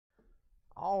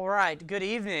All right, good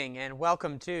evening and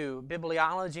welcome to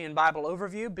Bibliology and Bible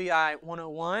Overview,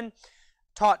 BI101,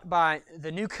 taught by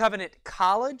the New Covenant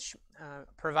College,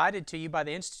 provided to you by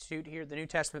the Institute here at the New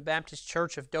Testament Baptist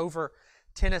Church of Dover,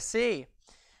 Tennessee.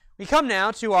 We come now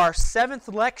to our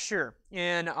 7th lecture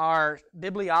in our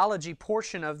Bibliology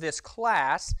portion of this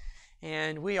class,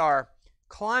 and we are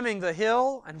climbing the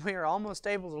hill, and we are almost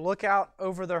able to look out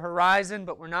over the horizon,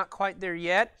 but we're not quite there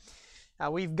yet.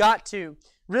 We've got to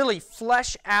really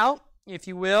flesh out, if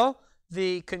you will,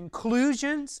 the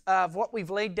conclusions of what we've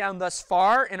laid down thus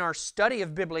far in our study of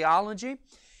bibliology.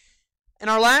 In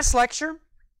our last lecture,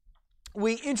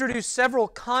 we introduced several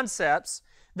concepts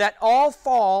that all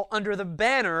fall under the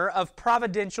banner of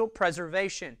providential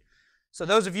preservation. So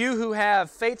those of you who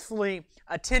have faithfully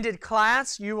attended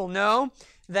class, you will know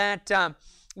that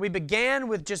we began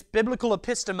with just biblical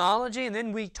epistemology, and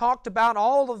then we talked about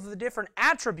all of the different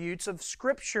attributes of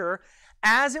Scripture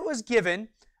as it was given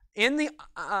in the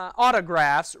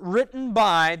autographs written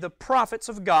by the prophets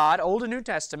of God, Old and New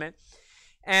Testament.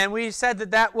 And we said that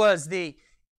that was the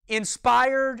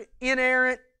inspired,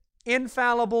 inerrant,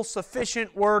 infallible,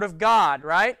 sufficient Word of God,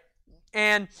 right?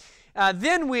 And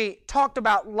then we talked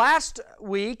about last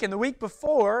week and the week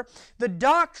before the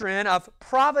doctrine of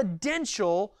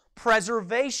providential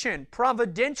preservation.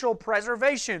 Providential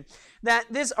preservation. That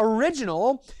this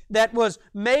original that was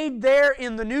made there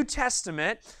in the New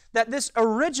Testament, that this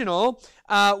original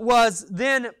was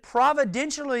then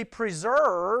providentially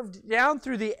preserved down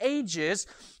through the ages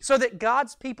so that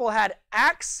God's people had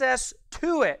access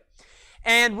to it.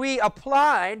 And we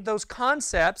applied those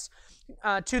concepts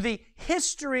to the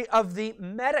history of the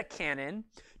meta-canon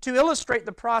to illustrate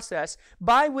the process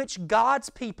by which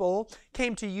God's people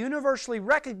came to universally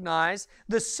recognize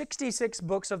the 66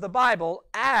 books of the Bible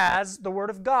as the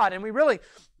Word of God. And we really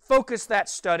focused that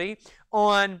study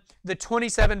on the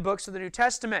 27 books of the New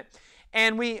Testament.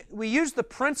 And we used the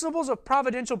principles of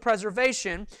providential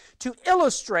preservation to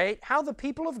illustrate how the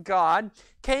people of God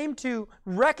came to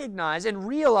recognize and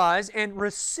realize and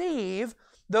receive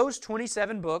those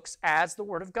 27 books as the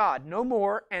Word of God. No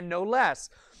more and no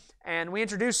less. And we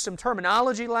introduced some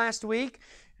terminology last week.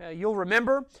 You'll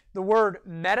remember the word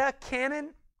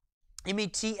meta-canon,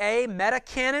 M-E-T-A,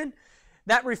 meta-canon.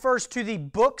 That refers to the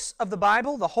books of the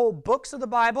Bible, the whole books of the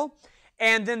Bible.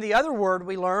 And then the other word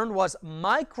we learned was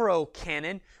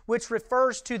micro-canon, which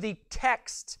refers to the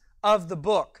text of the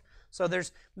book. So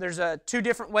there's two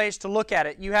different ways to look at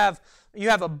it. You have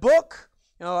a book.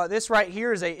 This right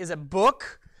here is a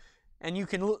book, and you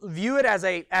can view it as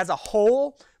a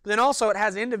whole. But then also it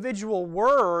has individual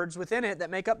words within it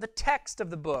that make up the text of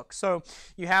the book. So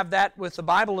you have that with the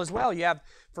Bible as well. You have,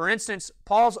 for instance,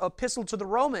 Paul's epistle to the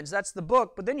Romans. That's the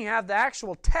book. But then you have the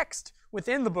actual text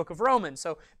within the book of Romans.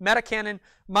 So meta-canon,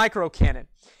 micro-canon.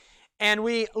 And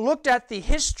we looked at the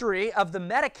history of the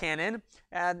meta-canon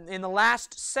in the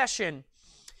last session.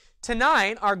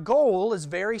 Tonight, our goal is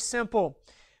very simple.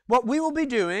 What we will be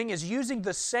doing is using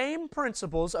the same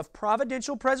principles of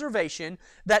providential preservation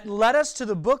that led us to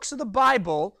the books of the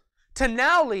Bible to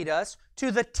now lead us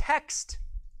to the text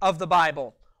of the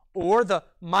Bible, or the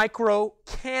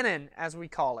micro-canon, as we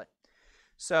call it.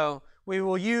 So we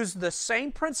will use the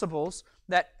same principles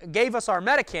that gave us our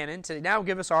meta-canon to now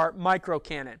give us our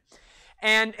micro-canon.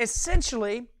 And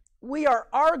essentially, we are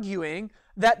arguing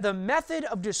that the method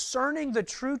of discerning the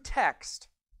true text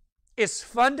is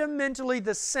fundamentally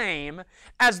the same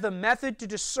as the method to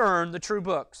discern the true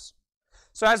books.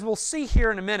 So as we'll see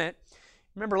here in a minute,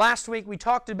 remember last week we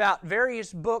talked about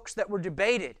various books that were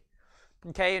debated.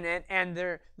 Okay, and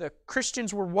the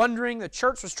Christians were wondering, the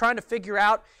church was trying to figure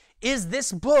out, is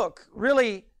this book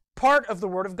really part of the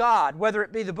Word of God? Whether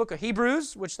it be the book of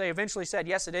Hebrews, which they eventually said,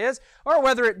 yes it is, or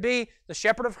whether it be the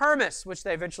Shepherd of Hermas, which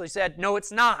they eventually said, no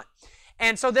it's not.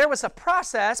 And so there was a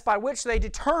process by which they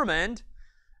determined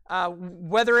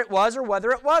whether it was or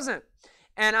whether it wasn't.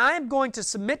 And I am going to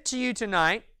submit to you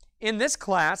tonight in this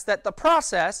class that the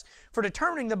process for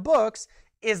determining the books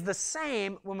is the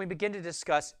same when we begin to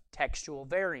discuss textual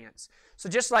variants. So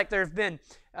just like there have been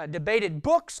debated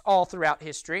books all throughout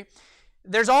history,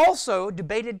 there's also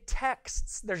debated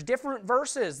texts. There's different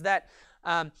verses that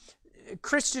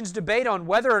Christians debate on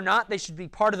whether or not they should be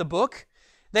part of the book.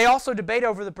 They also debate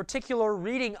over the particular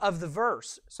reading of the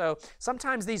verse. So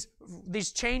sometimes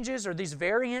these changes or these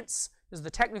variants, is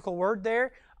the technical word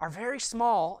there, are very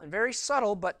small and very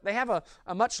subtle, but they have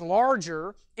a much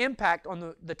larger impact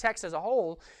on the text as a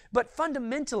whole. But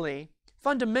fundamentally,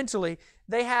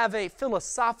 they have a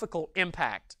philosophical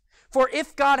impact. For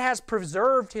if God has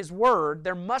preserved His Word,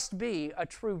 there must be a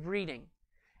true reading.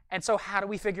 And so how do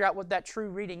we figure out what that true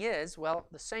reading is? Well,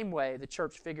 the same way the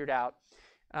church figured out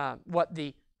what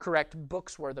the correct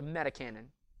books were, the metacanon.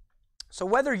 So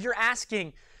whether you're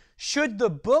asking, should the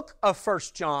book of 1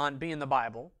 John be in the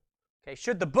Bible? Okay,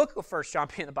 should the book of 1 John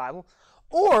be in the Bible?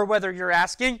 Or whether you're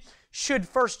asking, should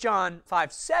 1 John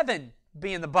 5:7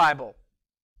 be in the Bible?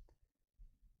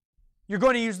 You're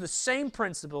going to use the same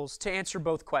principles to answer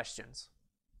both questions.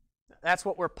 That's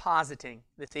what we're positing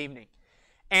this evening.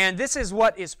 And this is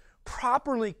what is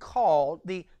properly called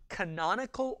the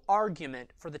canonical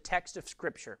argument for the text of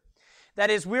Scripture. That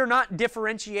is, we're not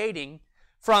differentiating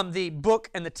from the book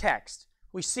and the text.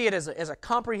 We see it as a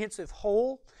comprehensive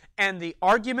whole, and the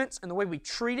arguments and the way we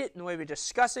treat it and the way we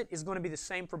discuss it is going to be the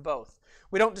same for both.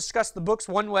 We don't discuss the books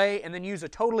one way and then use a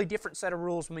totally different set of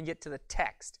rules when we get to the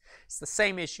text. It's the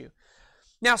same issue.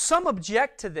 Now, some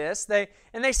object to this,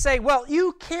 and they say, well,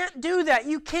 you can't do that.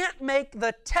 You can't make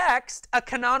the text a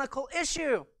canonical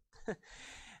issue.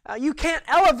 You can't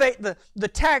elevate the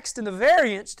text and the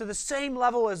variants to the same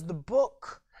level as the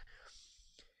book.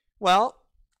 Well,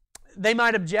 they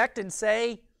might object and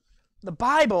say, the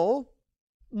Bible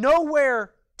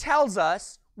nowhere tells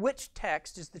us which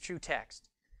text is the true text.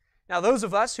 Now, those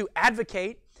of us who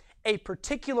advocate a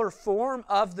particular form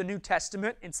of the New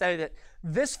Testament and say that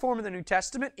this form of the New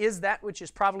Testament is that which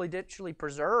is providentially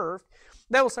preserved,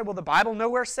 they will say, well, the Bible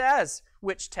nowhere says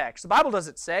which text. The Bible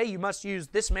doesn't say you must use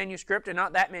this manuscript and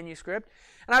not that manuscript.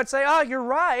 And I would say, oh, you're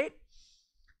right.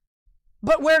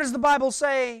 But where does the Bible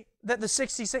say that the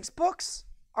 66 books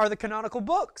are the canonical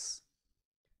books?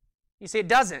 You see, it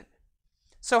doesn't.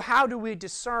 So how do we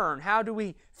discern? How do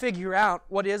we figure out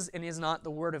what is and is not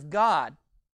the Word of God?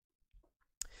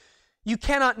 You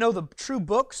cannot know the true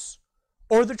books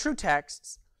or the true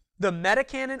texts, the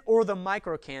metacanon or the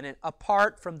microcanon,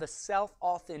 apart from the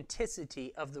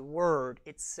self-authenticity of the Word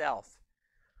itself.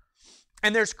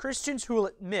 And there's Christians who will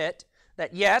admit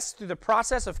that yes, through the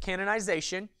process of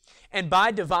canonization and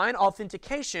by divine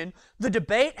authentication, the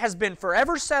debate has been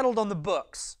forever settled on the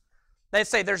books. They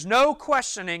say there's no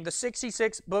questioning the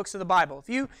 66 books of the Bible.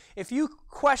 If you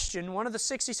question one of the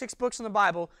 66 books in the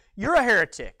Bible, you're a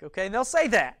heretic, okay? And they'll say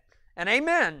that. And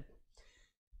amen.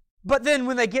 But then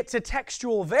when they get to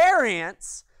textual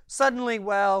variants, suddenly,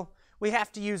 well, we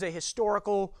have to use a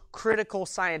historical, critical,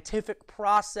 scientific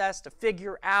process to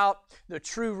figure out the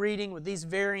true reading with these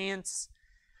variants.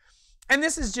 And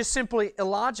this is just simply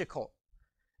illogical,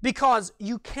 because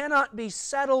you cannot be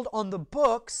settled on the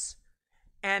books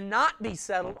and not be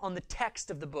settled on the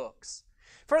text of the books.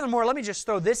 Furthermore, let me just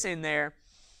throw this in there.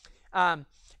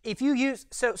 If you use,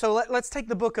 let's take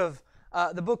the book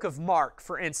of Mark,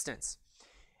 for instance.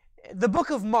 The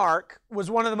book of Mark was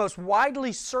one of the most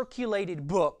widely circulated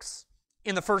books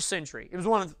in the first century. It was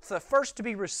one of the first to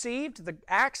be received. The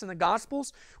Acts and the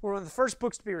Gospels were one of the first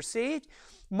books to be received.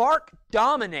 Mark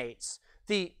dominates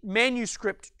the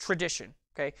manuscript tradition.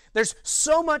 Okay? There's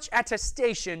so much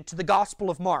attestation to the Gospel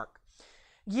of Mark.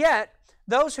 Yet,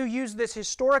 those who use this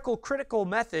historical critical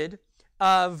method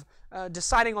of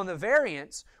deciding on the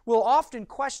variants will often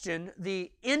question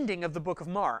the ending of the book of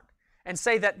Mark and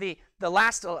say that the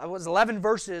last 11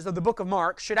 verses of the book of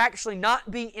Mark should actually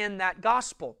not be in that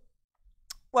gospel.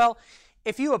 Well,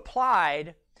 if you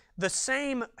applied the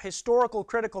same historical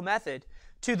critical method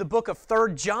to the book of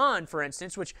 3 John, for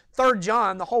instance, which 3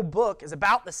 John, the whole book, is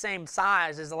about the same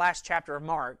size as the last chapter of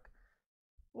Mark,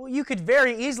 well, you could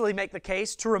very easily make the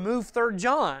case to remove 3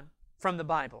 John from the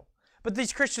Bible. But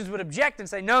these Christians would object and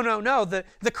say, no,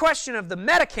 the question of the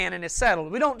metacanon is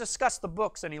settled. We don't discuss the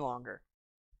books any longer.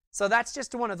 So that's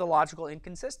just one of the logical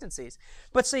inconsistencies.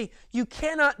 But see, you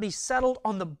cannot be settled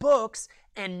on the books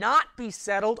and not be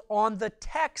settled on the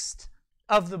text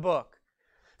of the book.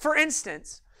 For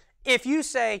instance, if you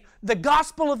say the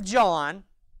Gospel of John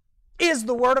is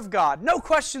the Word of God, no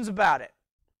questions about it.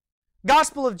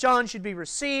 Gospel of John should be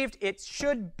received. It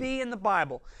should be in the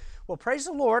Bible. Well, praise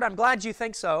the Lord. I'm glad you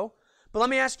think so. But let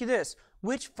me ask you this.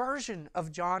 Which version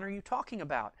of John are you talking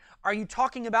about? Are you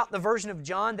talking about the version of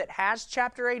John that has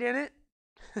chapter 8 in it?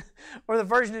 Or the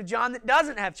version of John that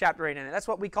doesn't have chapter 8 in it? That's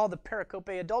what we call the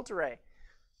pericope adulterae.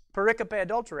 Pericope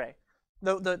adulterae.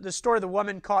 The story of the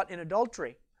woman caught in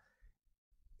adultery.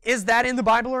 Is that in the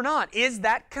Bible or not? Is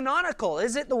that canonical?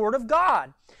 Is it the Word of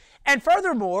God? And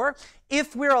furthermore,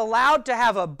 if we're allowed to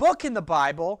have a book in the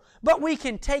Bible, but we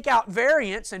can take out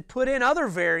variants and put in other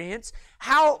variants,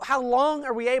 how long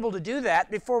are we able to do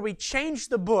that before we change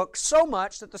the book so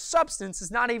much that the substance is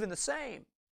not even the same?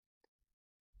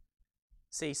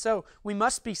 See, so we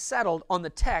must be settled on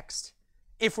the text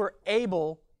if we're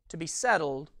able to be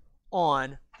settled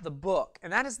on the book.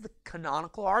 And that is the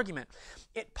canonical argument.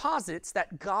 It posits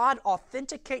that God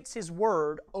authenticates His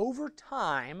Word over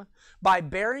time by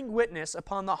bearing witness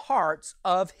upon the hearts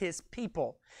of His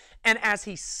people. And as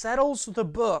He settles the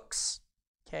books,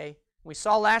 okay, we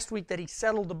saw last week that He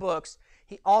settled the books,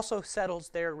 He also settles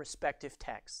their respective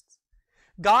texts.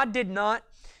 God did not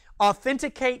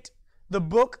authenticate the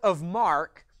book of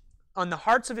Mark on the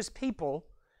hearts of His people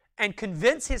and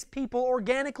convince His people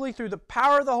organically through the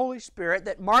power of the Holy Spirit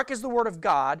that Mark is the Word of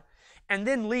God, and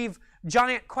then leave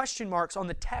giant question marks on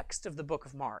the text of the book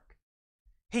of Mark.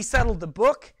 He settled the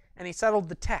book and He settled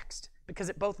the text because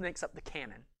it both makes up the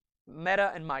canon,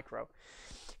 meta and micro.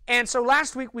 And so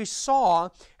last week we saw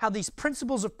how these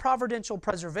principles of providential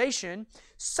preservation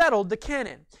settled the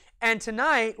canon. And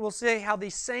tonight we'll see how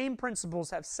these same principles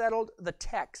have settled the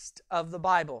text of the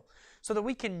Bible so that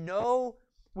we can know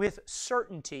with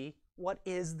certainty what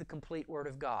is the complete Word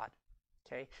of God.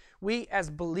 Okay? We, as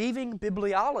believing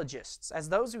bibliologists, as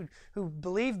those who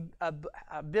believe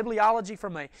bibliology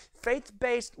from a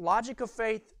faith-based, logic of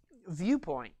faith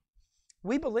viewpoint,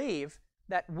 we believe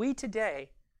that we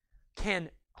today can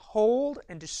hold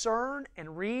and discern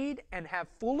and read and have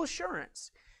full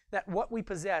assurance that what we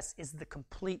possess is the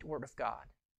complete Word of God.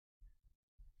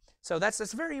 So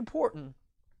that's very important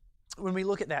when we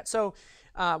look at that. So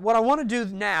what I want to do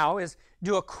now is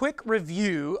do a quick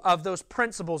review of those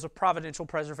principles of providential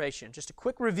preservation. Just a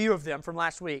quick review of them from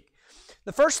last week.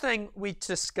 The first thing we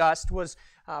discussed was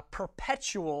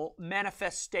perpetual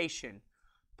manifestation.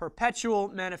 Perpetual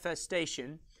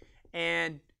manifestation.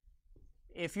 And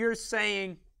if you're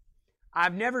saying,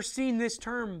 I've never seen this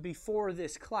term before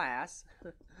this class,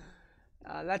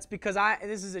 that's because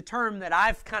this is a term that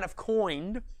I've kind of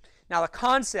coined. Now, the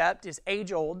concept is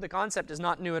age-old. The concept is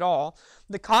not new at all.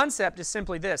 The concept is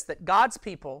simply this, that God's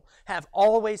people have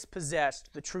always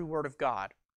possessed the true Word of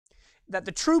God. That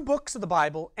the true books of the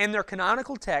Bible and their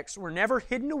canonical texts were never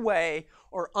hidden away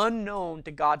or unknown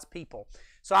to God's people.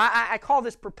 So I call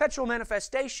this perpetual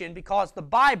manifestation because the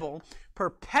Bible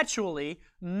perpetually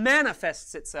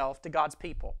manifests itself to God's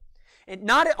people. And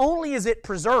not only is it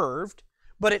preserved,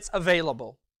 but it's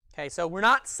available. Okay, so we're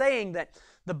not saying that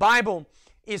the Bible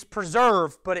is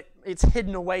preserved, but it's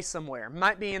hidden away somewhere. It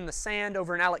might be in the sand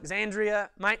over in Alexandria,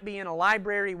 might be in a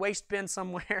library waste bin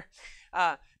somewhere.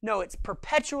 No, it's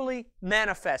perpetually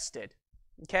manifested.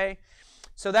 Okay?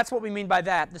 So that's what we mean by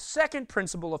that. The second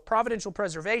principle of providential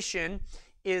preservation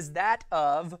is that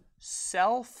of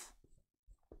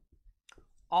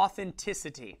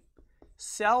self-authenticity.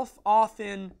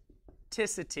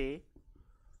 Self-authenticity.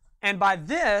 And by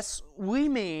this, we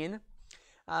mean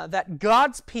that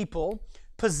God's people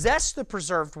possess the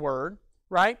preserved Word,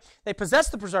 right? They possess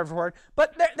the preserved Word,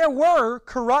 but there were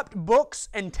corrupt books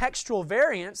and textual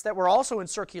variants that were also in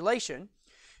circulation.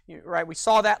 Right? We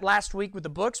saw that last week with the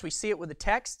books. We see it with the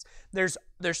texts. There's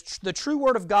the true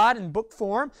Word of God in book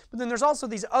form, but then there's also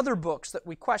these other books that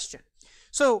we question.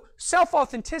 So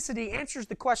self-authenticity answers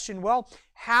the question, well,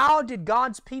 how did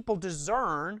God's people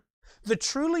discern the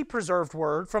truly preserved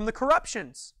Word from the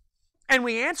corruptions? And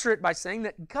we answer it by saying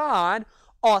that God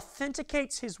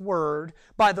authenticates His Word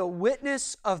by the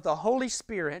witness of the Holy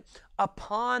Spirit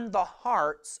upon the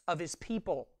hearts of His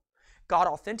people. God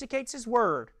authenticates His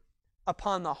Word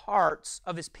upon the hearts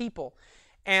of His people.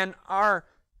 And our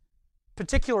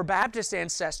particular Baptist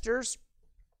ancestors,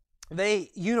 they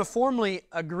uniformly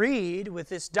agreed with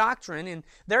this doctrine in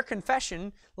their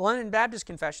confession, the London Baptist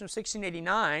Confession of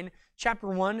 1689, chapter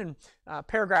 1 and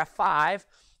paragraph 5.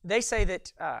 They say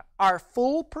that our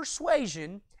full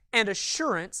persuasion and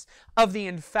assurance of the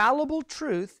infallible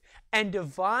truth and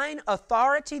divine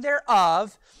authority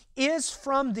thereof is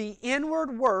from the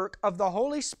inward work of the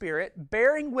Holy Spirit,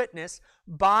 bearing witness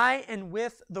by and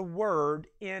with the Word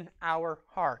in our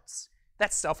hearts.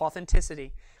 That's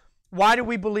self-authenticity. Why do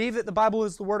we believe that the Bible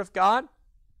is the Word of God?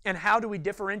 And how do we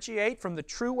differentiate from the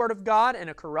true Word of God and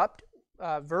a corrupt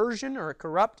version or a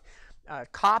corrupt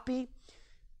copy?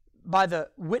 By the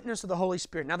witness of the Holy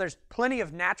Spirit. Now, there's plenty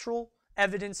of natural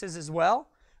evidences as well,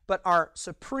 but our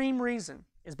supreme reason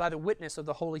is by the witness of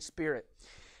the Holy Spirit.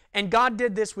 And God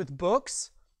did this with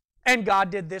books, and God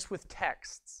did this with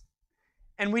texts.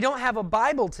 And we don't have a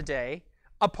Bible today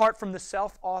apart from the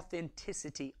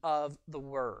self-authenticity of the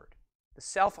Word. The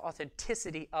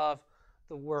self-authenticity of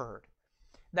the Word.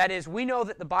 That is, we know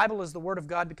that the Bible is the Word of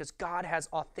God because God has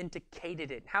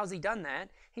authenticated it. How's He done that?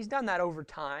 He's done that over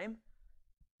time.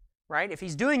 Right? If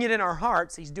He's doing it in our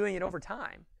hearts, He's doing it over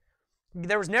time.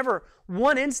 There was never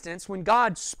one instance when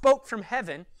God spoke from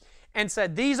heaven and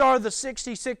said, these are the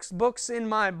 66 books in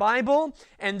my Bible,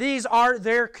 and these are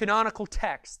their canonical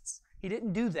texts. He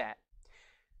didn't do that.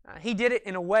 He did it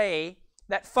in a way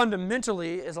that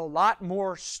fundamentally is a lot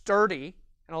more sturdy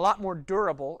and a lot more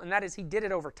durable, and that is He did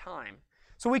it over time.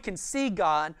 So we can see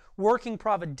God working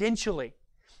providentially.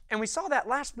 And we saw that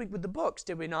last week with the books,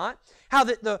 did we not? How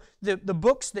that the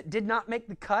books that did not make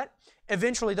the cut,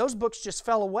 eventually those books just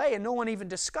fell away and no one even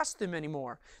discussed them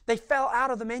anymore. They fell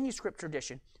out of the manuscript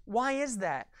tradition. Why is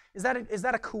that? Is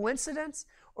that a coincidence?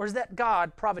 Or is that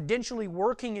God providentially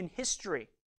working in history?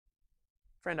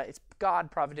 Friend, it's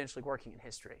God providentially working in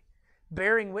history,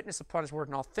 bearing witness upon His word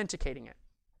and authenticating it.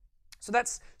 So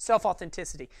that's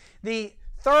self-authenticity. The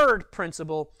third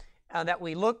principle that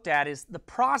we looked at is the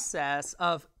process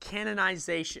of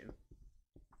canonization.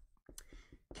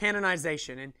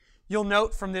 Canonization. And you'll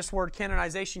note from this word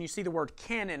canonization, you see the word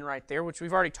canon right there, which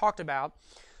we've already talked about.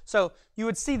 So you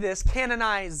would see this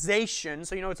canonization,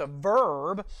 so you know it's a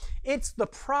verb. It's the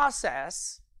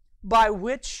process by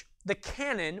which the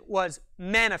canon was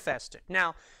manifested.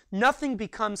 Now, nothing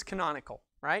becomes canonical,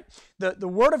 right? The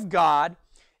Word of God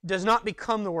does not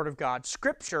become the Word of God.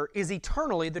 Scripture is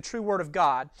eternally the true Word of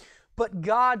God, but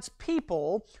God's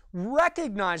people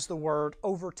recognize the Word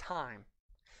over time.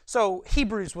 So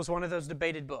Hebrews was one of those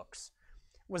debated books.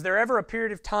 Was there ever a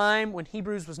period of time when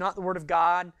Hebrews was not the Word of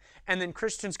God, and then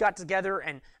Christians got together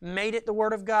and made it the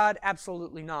Word of God?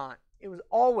 Absolutely not. It was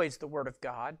always the Word of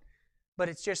God, but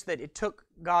it's just that it took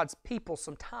God's people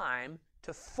some time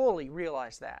to fully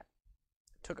realize that.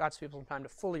 It took God's people some time to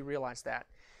fully realize that.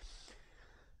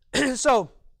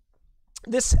 So,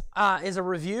 this is a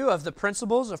review of the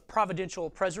principles of providential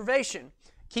preservation.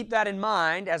 Keep that in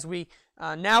mind as we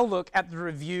now look at the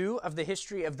review of the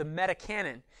history of the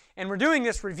metacanon. And we're doing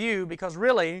this review because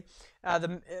really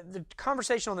the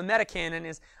conversation on the metacanon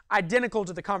is identical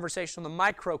to the conversation on the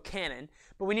microcanon,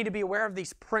 but we need to be aware of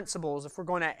these principles if we're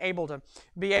going to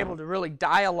be able to really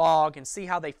dialogue and see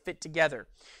how they fit together.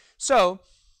 So,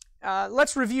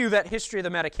 let's review that history of the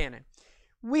metacanon.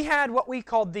 We had what we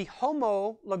called the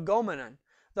Homo Legomenon.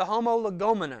 The Homo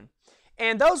Legomenon.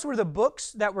 And those were the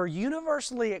books that were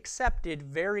universally accepted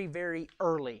very, very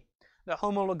early. The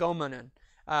Homo Legomenon,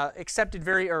 accepted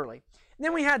very early. And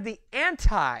then we had the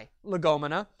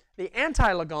Anti-Legomena,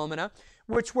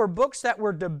 which were books that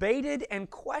were debated and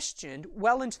questioned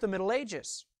well into the Middle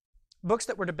Ages. Books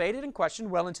that were debated and questioned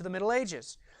well into the Middle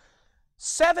Ages.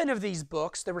 7 of these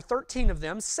books, there were 13 of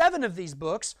them, 7 of these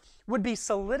books would be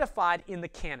solidified in the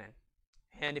canon.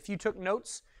 And if you took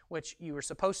notes, which you were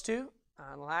supposed to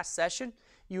in the last session,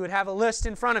 you would have a list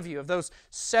in front of you of those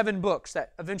 7 books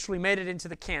that eventually made it into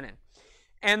the canon.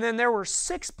 And then there were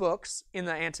 6 books in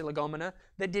the Anti-Legomena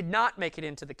that did not make it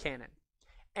into the canon.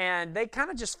 And they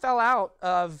kind of just fell out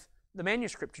of the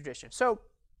manuscript tradition. So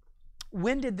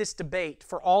when did this debate,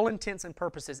 for all intents and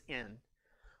purposes, end?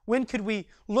 When could we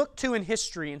look to in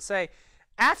history and say,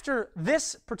 after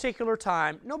this particular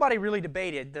time, nobody really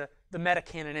debated the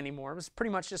metacanon anymore. It was pretty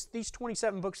much just these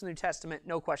 27 books in the New Testament,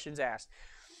 no questions asked.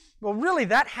 Well, really,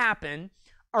 that happened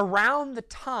around the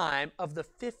time of the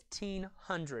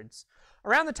 1500s.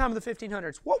 Around the time of the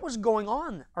 1500s. What was going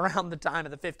on around the time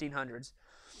of the 1500s?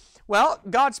 Well,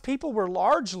 God's people were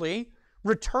largely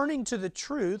returning to the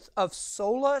truth of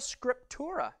sola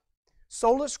scriptura.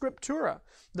 Sola scriptura.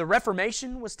 The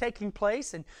Reformation was taking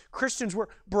place, and Christians were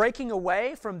breaking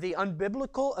away from the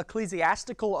unbiblical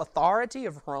ecclesiastical authority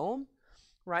of Rome.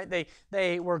 Right?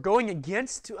 They were going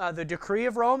against the decree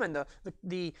of Rome and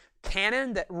the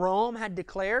canon that Rome had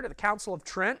declared at the Council of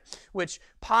Trent, which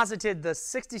posited the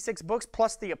 66 books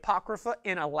plus the Apocrypha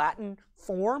in a Latin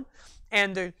form.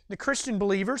 And the Christian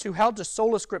believers who held to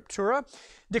sola scriptura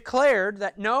declared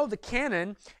that no, the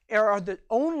canon are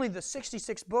only the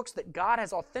 66 books that God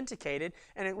has authenticated,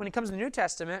 and when it comes to the New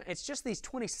Testament, it's just these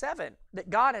 27 that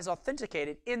God has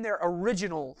authenticated in their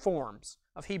original forms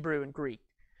of Hebrew and Greek.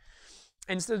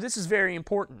 And so this is very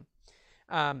important.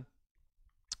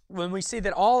 When we see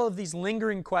that all of these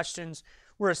lingering questions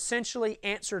were essentially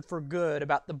answered for good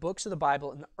about the books of the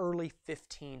Bible in the early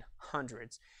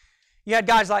 1500s. You had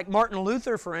guys like Martin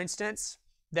Luther, for instance,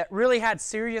 that really had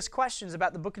serious questions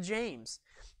about the book of James.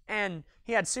 And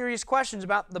he had serious questions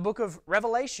about the book of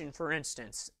Revelation, for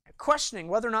instance, questioning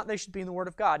whether or not they should be in the Word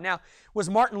of God. Now, was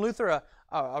Martin Luther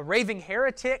a raving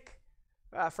heretic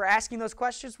for asking those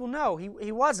questions? Well, no,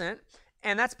 he wasn't.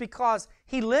 And that's because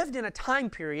he lived in a time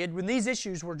period when these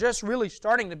issues were just really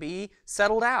starting to be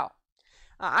settled out.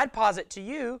 I'd posit to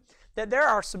you that there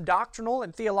are some doctrinal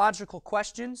and theological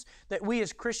questions that we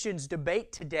as Christians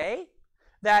debate today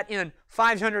that in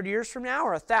 500 years from now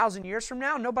or 1,000 years from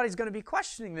now, nobody's going to be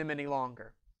questioning them any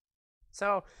longer.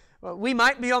 So we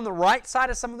might be on the right side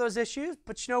of some of those issues,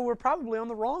 but we're probably on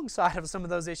the wrong side of some of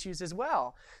those issues as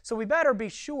well. So we better be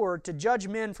sure to judge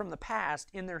men from the past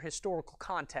in their historical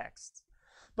contexts.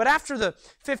 But after the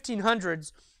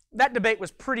 1500s, that debate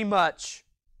was pretty much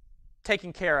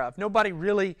taken care of. Nobody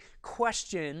really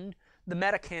questioned the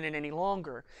metacanon any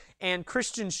longer. And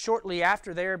Christians shortly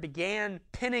after there began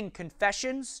penning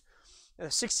confessions.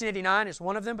 1689 is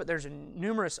one of them, but there's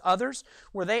numerous others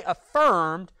where they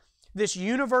affirmed this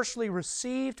universally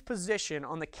received position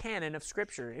on the canon of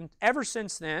Scripture. And ever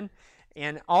since then,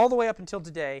 and all the way up until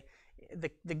today,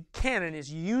 the canon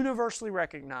is universally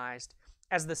recognized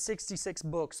as the 66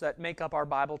 books that make up our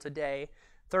Bible today,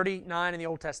 39 in the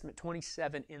Old Testament,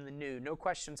 27 in the New. No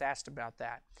questions asked about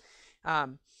that.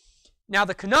 Now,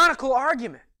 the canonical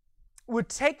argument would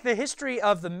take the history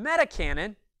of the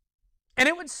metacanon, and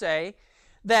it would say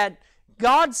that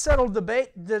God settled the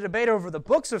debate over the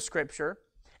books of Scripture,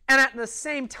 and at the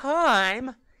same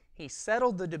time, He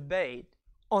settled the debate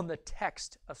on the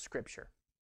text of Scripture.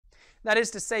 That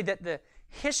is to say that the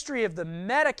history of the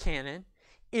metacanon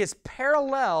is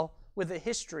parallel with the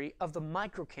history of the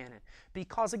microcanon.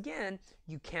 Because again,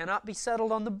 you cannot be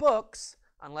settled on the books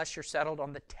unless you're settled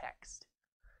on the text.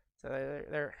 So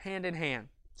they're hand in hand.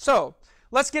 So,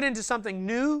 let's get into something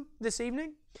new this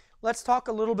evening. Let's talk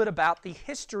a little bit about the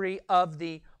history of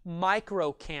the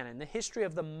microcanon, the history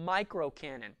of the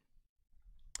microcanon.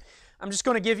 I'm just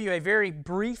going to give you a very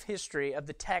brief history of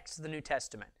the text of the New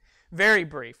Testament. Very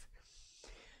brief.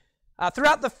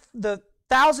 Throughout the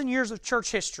 1,000 years of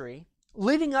church history,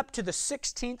 leading up to the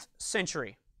 16th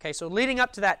century, okay, so leading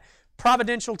up to that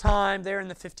providential time there in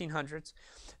the 1500s,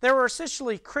 there were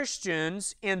essentially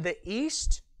Christians in the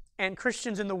East and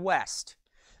Christians in the West.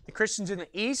 The Christians in the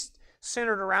East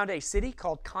centered around a city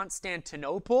called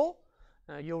Constantinople.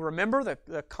 You'll remember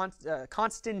the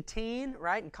Constantine,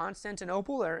 right, and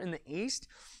Constantinople, they're in the East.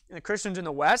 And the Christians in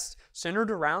the West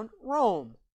centered around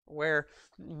Rome, where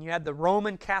you had the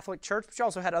Roman Catholic Church, but you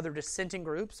also had other dissenting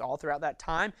groups all throughout that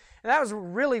time. And that was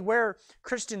really where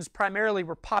Christians primarily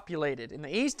were populated, in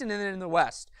the East and then in the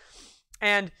West.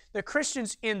 And the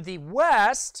Christians in the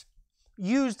West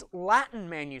used Latin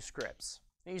manuscripts.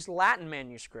 They used Latin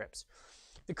manuscripts.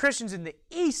 The Christians in the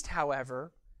East,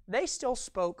 however, they still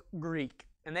spoke Greek,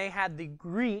 and they had the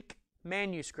Greek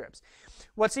manuscripts.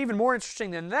 What's even more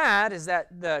interesting than that is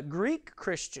that the Greek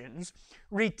Christians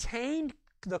retained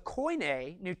the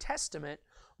Koine New Testament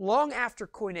long after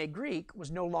Koine Greek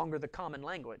was no longer the common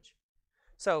language.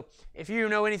 So if you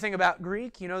know anything about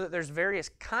Greek, you know that there's various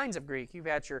kinds of Greek. You've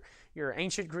got your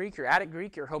ancient Greek, your Attic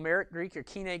Greek, your Homeric Greek, your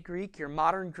Koine Greek, your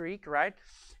modern Greek, right?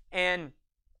 And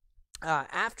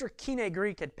after Koine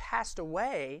Greek had passed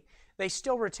away, they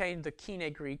still retained the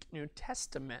Koine Greek New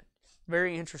Testament.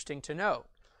 Very interesting to note.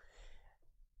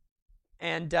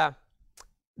 And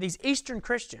these Eastern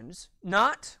Christians,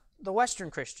 not the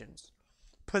Western Christians,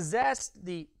 possessed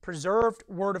the preserved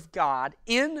Word of God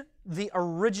in the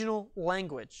original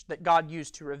language that God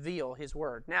used to reveal His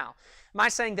Word. Now, am I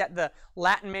saying that the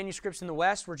Latin manuscripts in the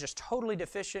West were just totally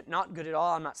deficient, not good at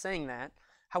all? I'm not saying that.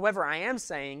 However, I am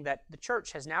saying that the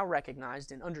church has now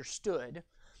recognized and understood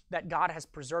that God has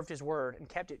preserved His Word and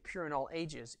kept it pure in all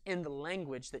ages in the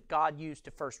language that God used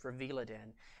to first reveal it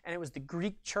in. And it was the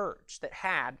Greek church that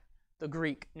had the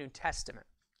Greek New Testament.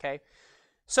 Okay?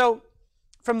 So,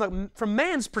 from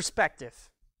man's perspective,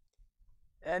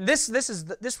 and this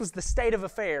was the state of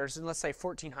affairs in, let's say,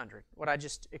 1400, what I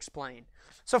just explained.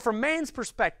 So from man's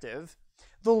perspective,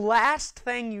 the last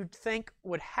thing you'd think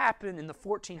would happen in the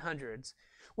 1400s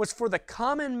was for the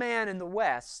common man in the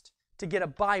West to get a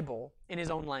Bible in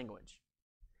his own language.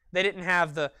 They didn't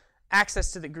have the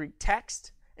access to the Greek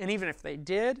text, and even if they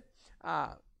did,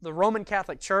 the Roman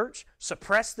Catholic Church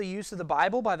suppressed the use of the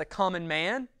Bible by the common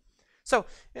man. So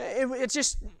it's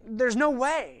just, there's no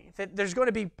way that there's going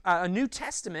to be a New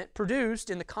Testament produced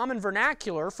in the common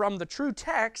vernacular from the true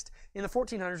text in the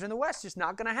 1400s in the West. It's just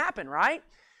not going to happen, right?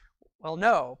 Well,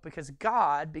 no, because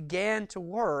God began to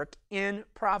work in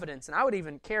providence. And I would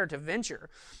even care to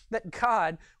venture that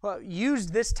God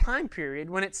used this time period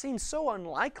when it seemed so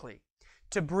unlikely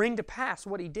to bring to pass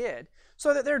what He did,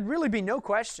 so that there'd really be no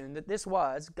question that this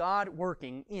was God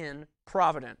working in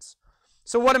providence.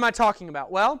 So what am I talking about?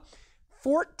 Well,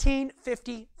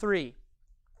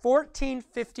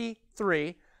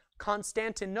 1453,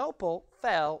 Constantinople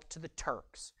fell to the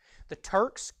Turks. The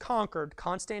Turks conquered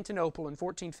Constantinople in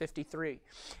 1453.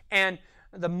 And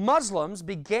the Muslims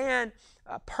began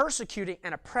persecuting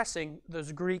and oppressing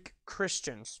those Greek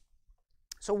Christians.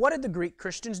 So what did the Greek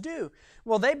Christians do?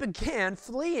 Well, they began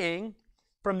fleeing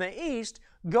from the east,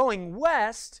 going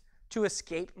west to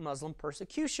escape Muslim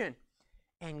persecution.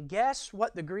 And guess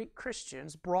what the Greek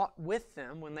Christians brought with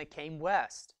them when they came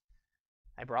west?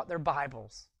 They brought their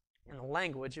Bibles in the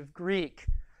language of Greek.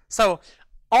 So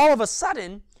all of a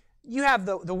sudden, you have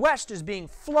the West is being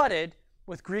flooded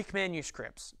with Greek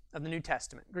manuscripts of the New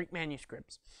Testament, Greek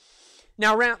manuscripts.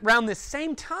 Now, around this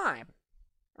same time,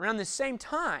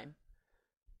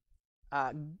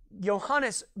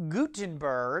 Johannes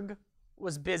Gutenberg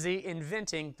was busy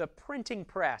inventing the printing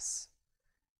press.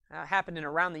 Happened in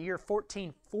around the year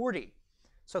 1440.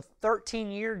 So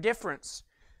 13-year difference.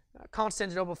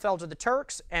 Constantinople fell to the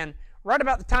Turks, and right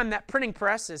about the time that printing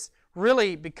press is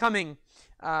really becoming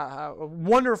a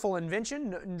wonderful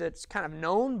invention that's kind of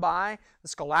known by the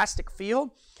scholastic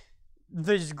field,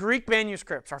 these Greek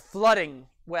manuscripts are flooding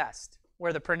west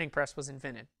where the printing press was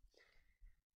invented.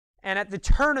 And at the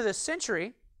turn of the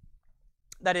century,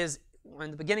 that is,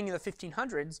 in the beginning of the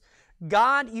 1500s,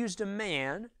 God used a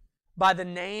man by the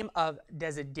name of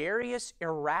Desiderius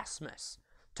Erasmus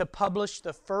to publish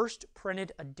the first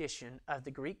printed edition of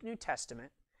the Greek New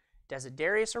Testament.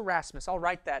 Desiderius Erasmus. I'll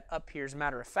write that up here as a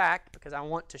matter of fact because I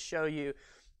want to show you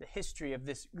the history of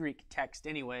this Greek text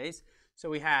anyways. So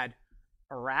we had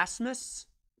Erasmus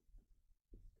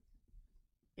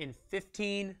in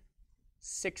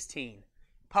 1516.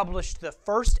 Published the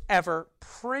first ever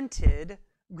printed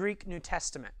Greek New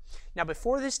Testament. Now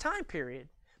before this time period,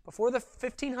 before the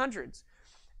 1500s,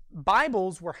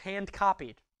 Bibles were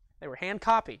hand-copied. They were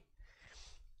hand-copied.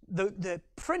 The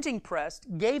printing press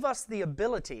gave us the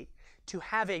ability to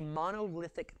have a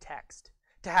monolithic text,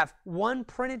 to have one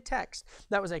printed text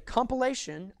that was a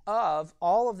compilation of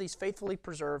all of these faithfully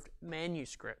preserved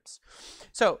manuscripts.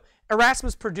 So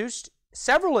Erasmus produced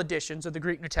several editions of the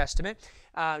Greek New Testament.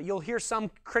 You'll hear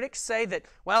some critics say that,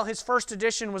 well, his first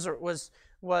edition was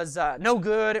no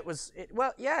good.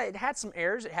 It had some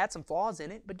errors, it had some flaws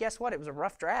in it, but guess what? It was a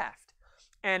rough draft.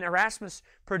 And Erasmus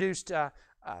produced,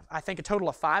 I think, a total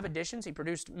of 5 editions. He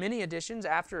produced many editions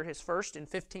after his first in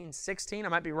 1516. I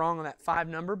might be wrong on that 5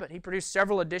 number, but he produced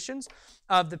several editions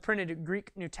of the printed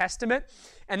Greek New Testament.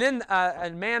 And then a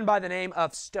man by the name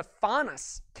of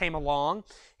Stephanus came along.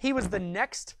 He was the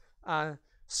next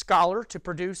scholar to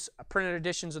produce printed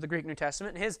editions of the Greek New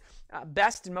Testament. His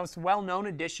best and most well-known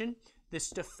edition, the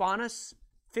Stephanus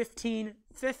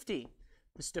 1550.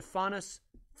 The Stephanus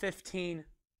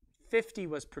 1550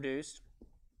 was produced.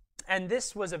 And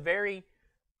this was a very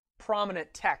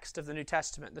prominent text of the New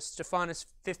Testament, the Stephanus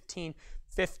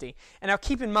 1550. And now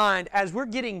keep in mind, as we're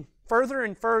getting further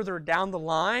and further down the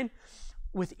line,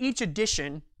 with each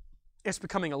edition, it's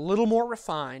becoming a little more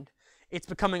refined. It's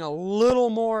becoming a little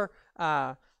more,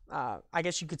 I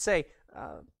guess you could say,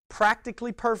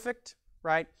 practically perfect,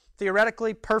 right?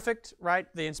 Theoretically perfect, right?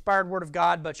 The inspired Word of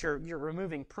God, but you're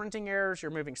removing printing errors, you're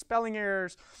removing spelling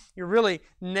errors, you're really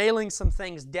nailing some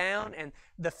things down, and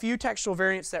the few textual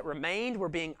variants that remained were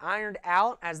being ironed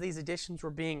out as these editions were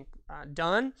being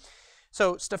done.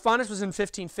 So Stephanus was in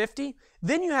 1550.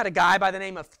 Then you had a guy by the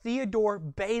name of Theodore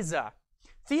Beza.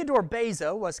 Theodore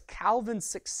Beza was Calvin's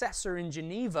successor in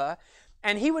Geneva,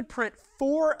 and he would print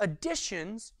 4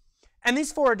 editions, and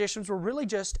these 4 editions were really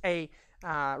just a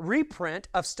reprint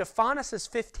of Stephanus'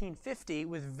 1550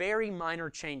 with very minor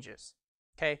changes.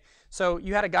 Okay, so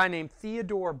you had a guy named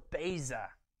Theodore Beza.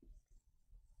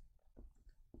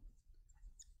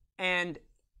 And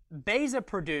Beza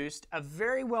produced a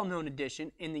very well-known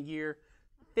edition in the year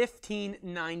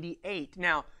 1598.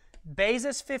 Now,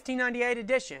 Beza's 1598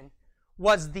 edition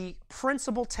was the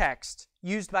principal text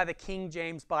used by the King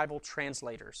James Bible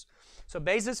translators. So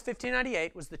Beza's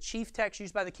 1598 was the chief text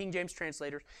used by the King James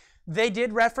translators. They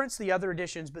did reference the other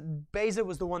editions, but Beza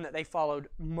was the one that they followed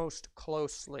most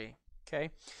closely. Okay,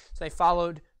 so they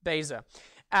followed Beza.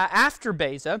 After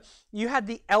Beza, you had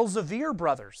the Elzevir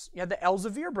brothers. You had the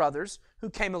Elzevir brothers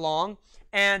who came along,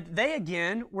 and they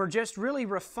again were just really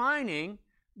refining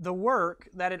the work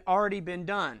that had already been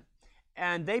done.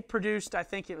 And they produced, I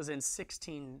think it was in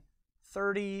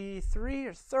 1633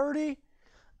 or 30.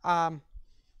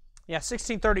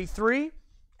 1633.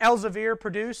 Elzevir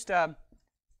produced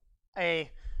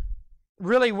a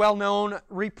really well-known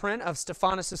reprint of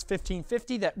Stephanus'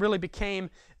 1550 that really became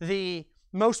the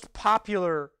most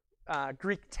popular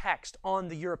Greek text on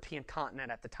the European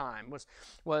continent at the time, was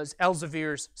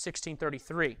Elzevir's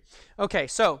 1633. Okay,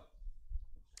 so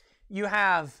you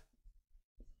have,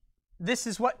 this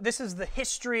is the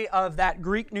history of that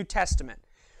Greek New Testament.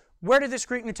 Where did this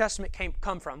Greek New Testament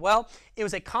come from? Well, it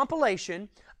was a compilation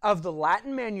of the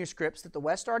Latin manuscripts that the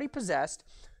West already possessed,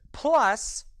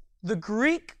 plus the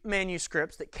Greek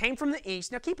manuscripts that came from the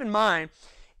East. Now keep in mind,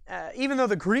 even though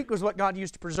the Greek was what God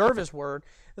used to preserve His Word,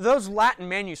 those Latin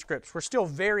manuscripts were still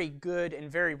very good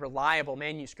and very reliable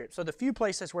manuscripts. So the few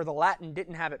places where the Latin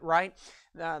didn't have it right,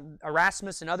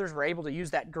 Erasmus and others were able to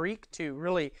use that Greek to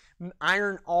really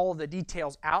iron all the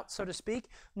details out, so to speak.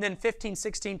 And then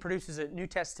 1516 produces a New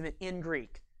Testament in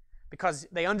Greek, because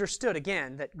they understood,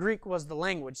 again, that Greek was the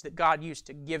language that God used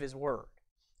to give His Word.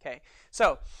 Okay,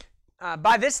 so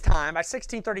by this time, by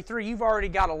 1633, you've already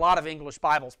got a lot of English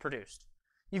Bibles produced.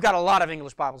 You've got a lot of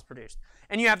English Bibles produced.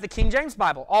 And you have the King James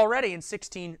Bible already in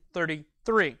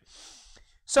 1633.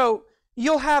 So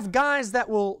you'll have guys that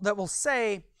will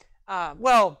say,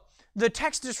 well, the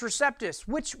Textus Receptus,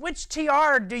 which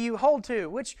TR do you hold to?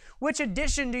 Which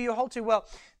edition do you hold to? Well,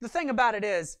 the thing about it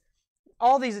is,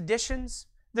 all these editions,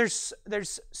 there's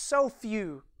so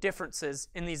few differences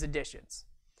in these editions.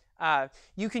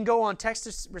 You can go on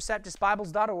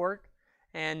textusreceptusbibles.org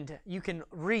and you can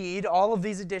read all of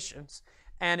these editions.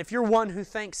 And if you're one who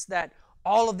thinks that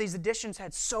all of these editions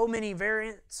had so many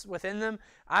variants within them,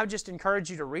 I would just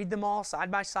encourage you to read them all side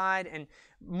by side and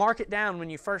mark it down when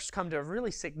you first come to a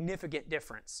really significant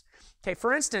difference. Okay,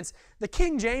 for instance, the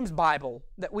King James Bible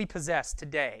that we possess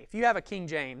today, if you have a King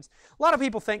James, a lot of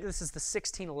people think this is the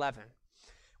 1611.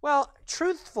 Well,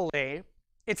 truthfully,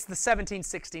 it's the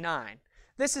 1769.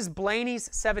 This is Blaney's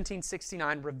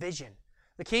 1769 revision.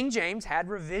 The King James had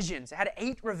revisions. It had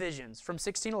 8 revisions from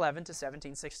 1611 to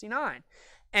 1769.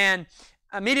 And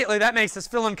immediately that makes us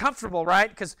feel uncomfortable, right?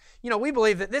 Because, we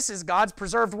believe that this is God's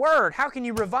preserved Word. How can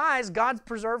you revise God's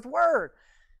preserved Word?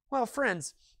 Well,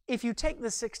 friends, if you take the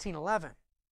 1611,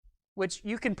 which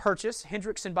you can purchase,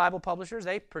 Hendrickson Bible Publishers,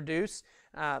 they produce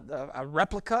a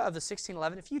replica of the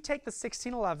 1611. If you take the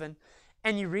 1611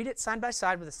 and you read it side by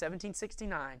side with the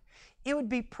 1769, it would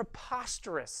be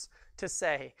preposterous to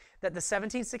say that the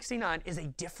 1769 is a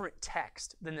different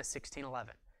text than the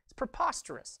 1611. It's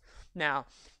preposterous. Now,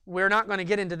 we're not going to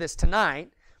get into this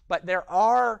tonight, but there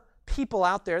are people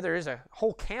out there, there is a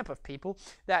whole camp of people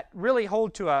that really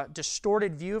hold to a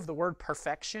distorted view of the word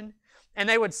perfection. And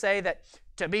they would say that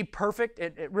to be perfect,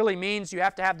 it really means you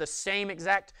have to have the same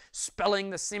exact spelling,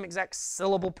 the same exact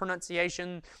syllable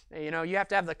pronunciation. You have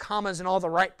to have the commas in all the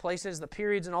right places, the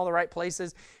periods in all the right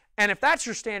places. And if that's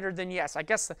your standard, then yes, I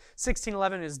guess the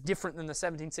 1611 is different than the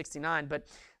 1769, but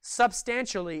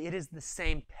substantially it is the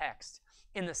same text.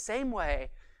 In the same way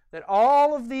that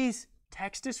all of these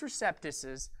Textus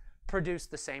Receptuses produce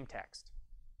the same text.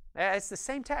 It's the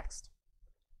same text.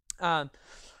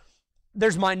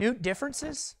 There's minute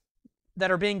differences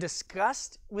that are being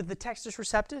discussed with the Textus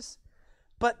Receptus,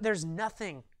 but there's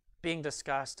nothing being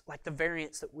discussed like the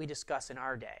variants that we discuss in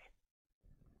our day.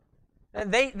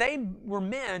 They were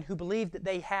men who believed that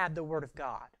they had the Word of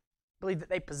God, believed that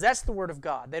they possessed the Word of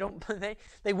God.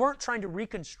 They weren't trying to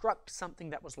reconstruct something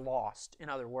that was lost, in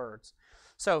other words.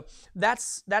 So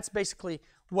that's basically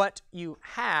what you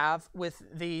have with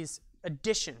these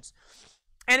editions.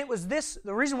 And it was this,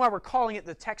 the reason why we're calling it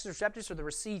the Textus Receptus or the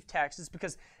received text is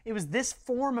because it was this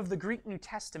form of the Greek New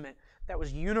Testament that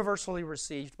was universally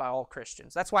received by all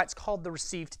Christians. That's why it's called the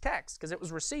received text, because it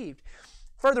was received.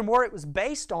 Furthermore, it was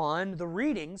based on the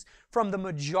readings from the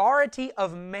majority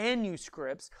of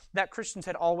manuscripts that Christians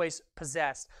had always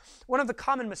possessed. One of the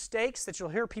common mistakes that you'll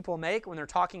hear people make when they're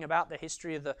talking about the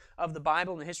history of the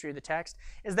Bible and the history of the text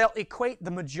is they'll equate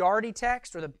the majority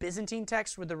text or the Byzantine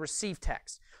text with the received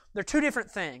text. They're two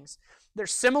different things. They're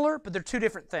similar, but they're two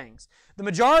different things. The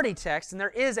majority text, and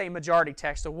there is a majority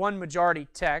text, a one majority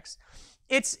text,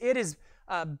 it is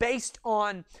based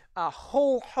on a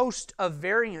whole host of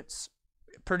variants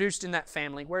produced in that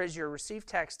family, whereas your received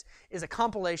text is a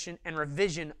compilation and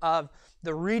revision of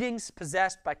the readings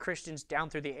possessed by Christians down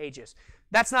through the ages.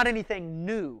 That's not anything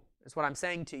new, is what I'm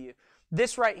saying to you.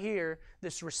 This right here,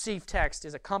 this received text,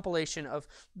 is a compilation of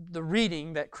the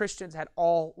reading that Christians had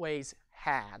always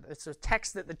had. It's a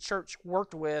text that the church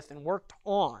worked with and worked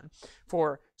on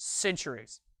for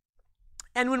centuries.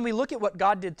 And when we look at what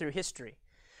God did through history,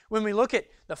 when we look at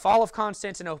the fall of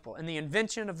Constantinople and the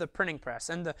invention of the printing press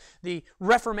and the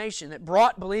Reformation that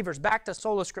brought believers back to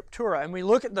sola scriptura, and we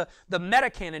look at the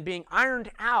metacanon being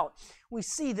ironed out, we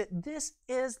see that this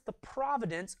is the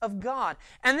providence of God.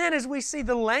 And then as we see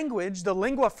the language, the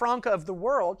lingua franca of the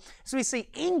world, as we see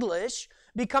English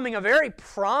becoming a very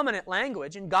prominent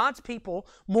language, and God's people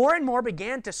more and more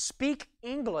began to speak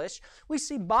English, we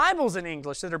see Bibles in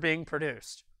English that are being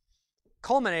produced,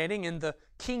 culminating in the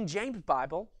King James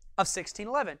Bible of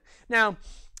 1611. Now,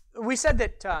 we said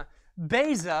that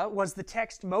Beza was the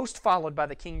text most followed by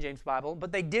the King James Bible,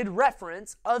 but they did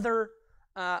reference other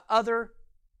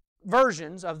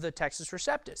versions of the Textus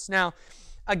Receptus. Now,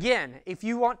 again, if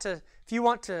you want to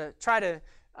try to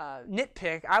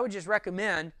nitpick, I would just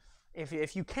recommend,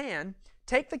 if you can,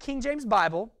 take the King James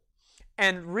Bible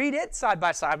and read it side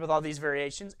by side with all these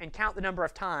variations and count the number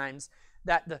of times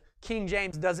that the King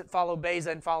James doesn't follow Beza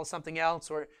and follows something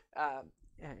else, or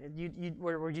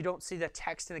where you don't see the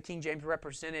text in the King James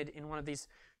represented in one of these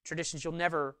traditions. You'll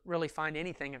never really find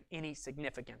anything of any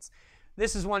significance.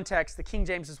 This is one text, the King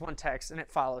James is one text, and it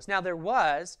follows. Now there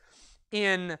was,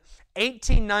 in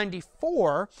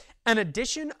 1894, an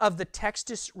edition of the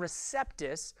Textus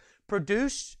Receptus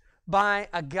produced by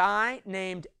a guy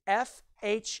named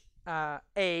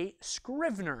F.H.A.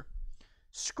 Scrivener.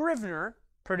 Scrivener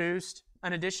produced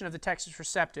an edition of the Textus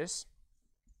Receptus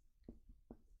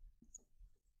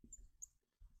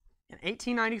in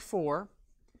 1894.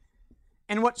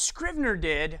 And what Scrivener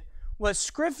did was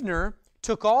Scrivener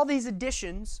took all these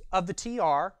editions of the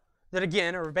TR that,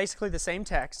 again, are basically the same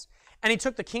text, and he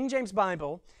took the King James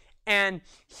Bible and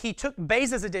he took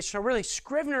Beza's edition. Or really,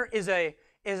 Scrivener is a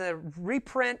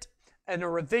reprint and a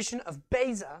revision of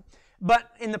Beza,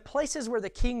 but in the places where the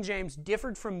King James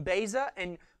differed from Beza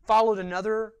and followed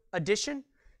another edition,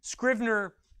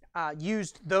 Scrivener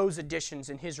used those editions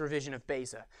in his revision of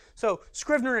Beza. So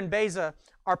Scrivener and Beza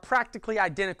are practically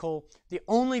identical. The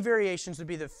only variations would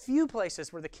be the few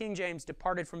places where the King James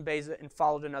departed from Beza and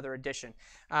followed another edition.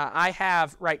 I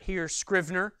have right here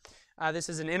Scrivener. This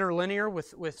is an interlinear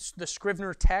with the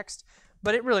Scrivener text,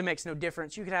 but it really makes no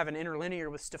difference. You could have an interlinear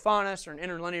with Stephanus or an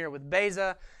interlinear with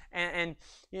Beza, and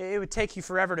it would take you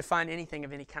forever to find anything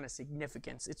of any kind of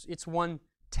significance. It's one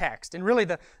text. And really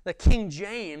the King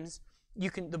James,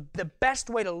 the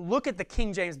best way to look at the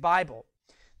King James Bible,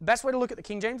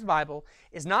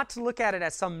 is not to look at it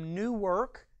as some new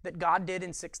work that God did in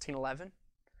 1611,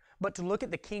 but to look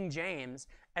at the King James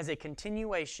as a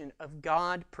continuation of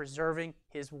God preserving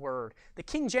His Word. The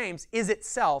King James is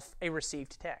itself a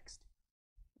received text.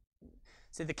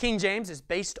 See, the King James is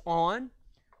based on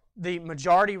the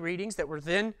majority readings that were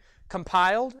then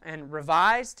compiled and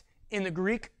revised in the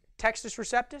Greek Textus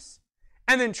Receptus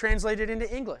and then translated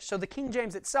into English. So the King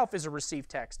James itself is a received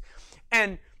text.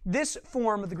 And this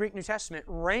form of the Greek New Testament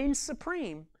reigned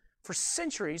supreme for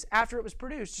centuries after it was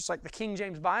produced, just like the King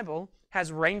James Bible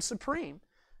has reigned supreme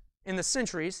in the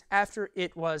centuries after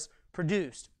it was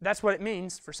produced. That's what it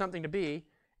means for something to be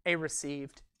a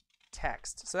received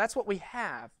text. So that's what we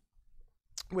have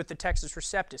with the Textus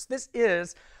Receptus. This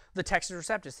is the Textus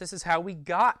Receptus. This is how we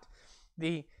got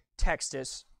the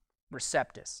Textus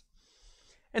Receptus.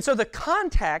 And so the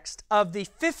context of the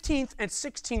 15th and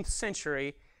 16th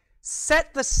century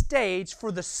set the stage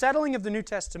for the settling of the New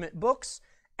Testament books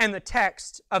and the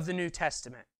text of the New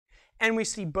Testament. And we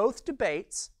see both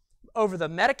debates over the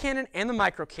metacanon and the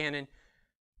microcanon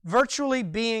virtually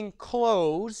being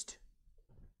closed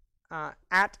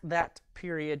at that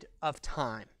period of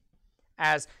time,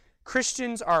 as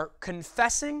Christians are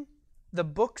confessing the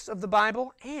books of the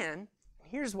Bible, and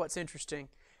here's what's interesting,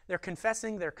 they're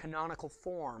confessing their canonical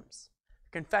forms.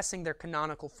 See, in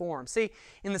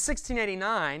the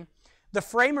 1689, the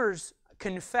framers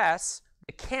confess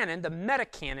the canon, the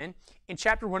metacanon, in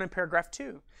chapter 1 and paragraph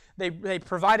 2. They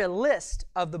provide a list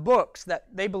of the books that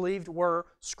they believed were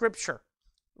Scripture,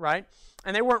 right?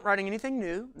 And they weren't writing anything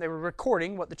new. They were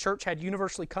recording what the church had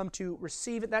universally come to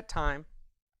receive at that time.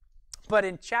 But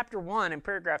in chapter 1 and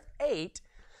paragraph 8,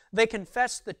 they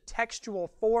confess the textual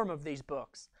form of these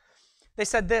books. They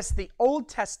said this: the Old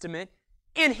Testament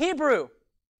in Hebrew,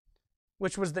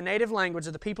 which was the native language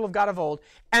of the people of God of old,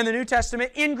 and the New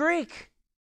Testament in Greek,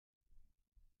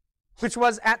 which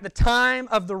was at the time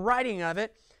of the writing of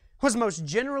it, was most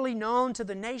generally known to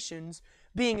the nations,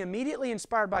 being immediately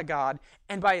inspired by God,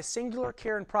 and by a singular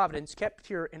care and providence kept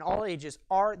pure in all ages,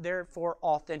 are therefore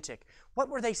authentic. What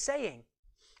were they saying?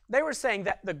 They were saying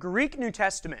that the Greek New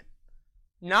Testament,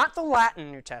 not the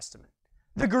Latin New Testament,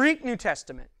 the Greek New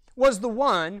Testament was the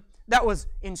one that was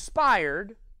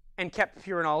inspired and kept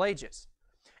pure in all ages.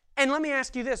 And let me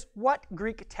ask you this, what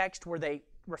Greek text were they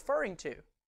referring to?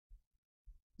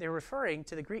 They were referring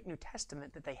to the Greek New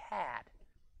Testament that they had,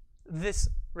 this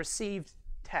received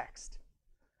text.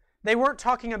 They weren't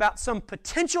talking about some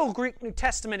potential Greek New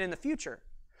Testament in the future.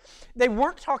 They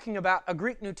weren't talking about a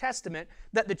Greek New Testament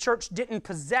that the church didn't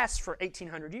possess for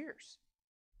 1,800 years.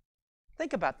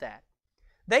 Think about that.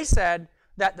 They said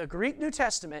that the Greek New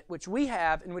Testament, which we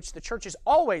have and which the church has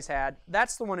always had,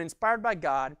 that's the one inspired by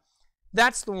God,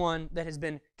 that's the one that has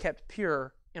been kept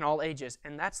pure in all ages,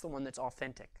 and that's the one that's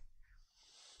authentic.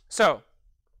 So,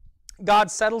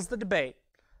 God settles the debate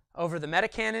over the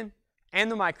metacanon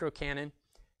and the microcanon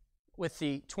with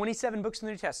the 27 books in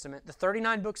the New Testament, the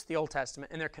 39 books of the Old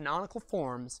Testament, and their canonical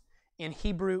forms in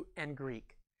Hebrew and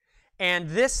Greek. And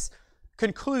this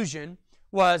conclusion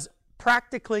was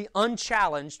practically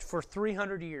unchallenged for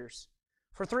 300 years.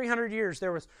 For 300 years,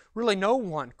 there was really no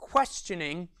one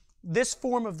questioning this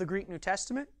form of the Greek New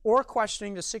Testament or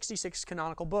questioning the 66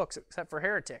 canonical books, except for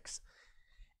heretics.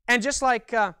 And just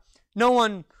like no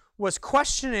one was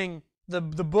questioning the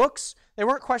books, they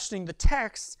weren't questioning the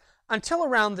texts until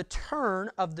around the turn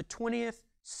of the 20th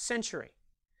century.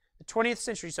 The 20th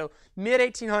century, so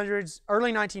mid-1800s,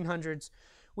 early 1900s,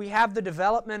 we have the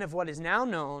development of what is now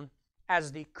known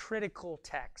as the critical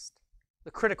text.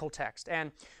 The critical text.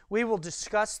 And we will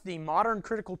discuss the modern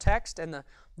critical text and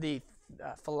the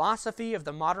philosophy of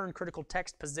the modern critical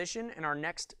text position in our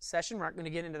next session. We're not going to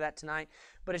get into that tonight,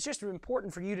 but it's just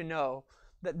important for you to know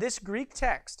that this Greek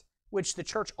text, which the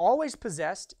church always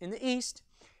possessed in the East,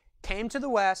 came to the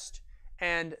West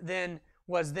and then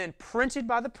was then printed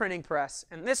by the printing press,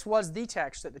 and this was the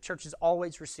text that the church has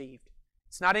always received.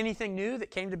 It's not anything new that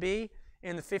came to be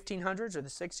in the 1500s or the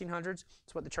 1600s.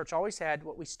 It's what the church always had,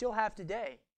 what we still have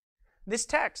today. This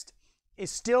text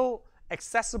is still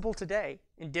accessible today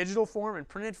in digital form and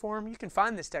printed form. You can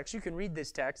find this text, you can read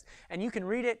this text, and you can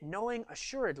read it knowing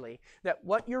assuredly that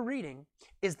what you're reading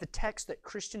is the text that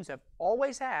Christians have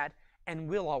always had and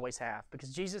will always have,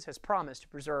 because Jesus has promised to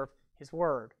preserve His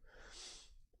Word.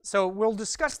 So we'll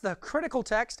discuss the critical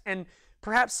text and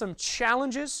perhaps some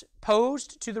challenges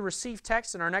posed to the received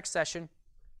text in our next session.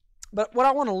 But what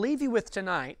I want to leave you with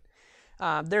tonight,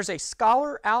 there's a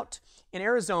scholar out in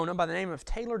Arizona by the name of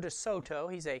Taylor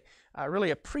DeSoto. He's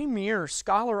really a premier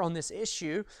scholar on this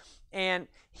issue, and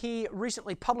he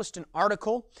recently published an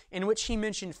article in which he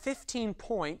mentioned 15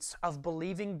 points of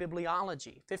believing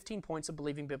bibliology. 15 points of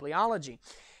believing bibliology.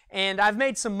 And I've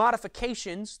made some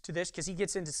modifications to this because he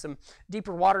gets into some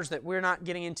deeper waters that we're not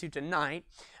getting into tonight.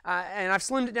 And I've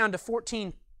slimmed it down to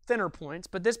 14 thinner points,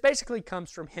 but this basically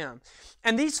comes from him.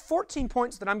 And these 14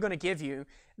 points that I'm going to give you,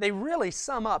 they really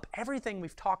sum up everything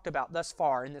we've talked about thus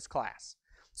far in this class.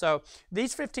 So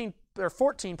these 14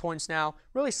 points now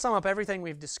really sum up everything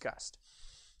we've discussed.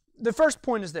 The first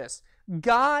point is this: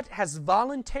 God has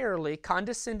voluntarily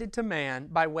condescended to man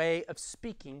by way of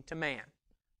speaking to man.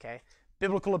 Okay?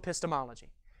 Biblical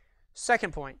epistemology.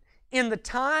 Second point: in the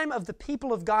time of the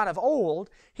people of God of old,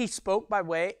 He spoke by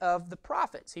way of the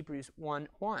prophets, Hebrews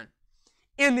 1:1.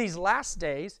 In these last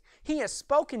days, He has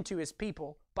spoken to His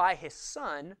people by His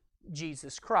Son,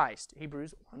 Jesus Christ,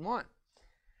 Hebrews 1:1.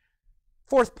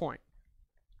 Fourth point: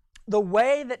 the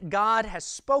way that God has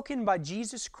spoken by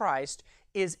Jesus Christ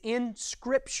is in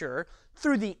Scripture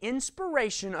through the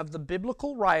inspiration of the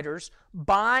biblical writers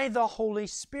by the Holy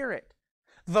Spirit.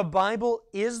 The Bible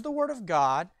is the Word of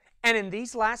God, and in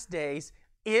these last days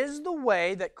is the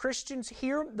way that Christians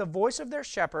hear the voice of their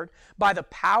shepherd by the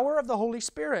power of the Holy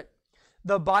Spirit.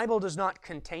 The Bible does not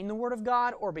contain the Word of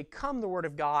God or become the Word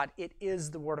of God. It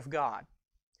is the Word of God.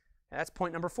 That's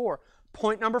point number 4.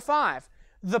 Point number 5.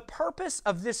 The purpose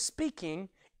of this speaking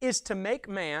is to make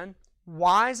man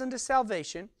wise unto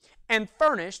salvation and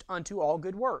furnished unto all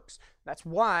good works. That's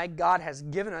why God has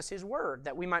given us His Word,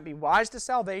 that we might be wise to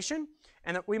salvation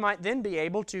and that we might then be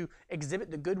able to exhibit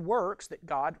the good works that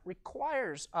God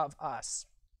requires of us.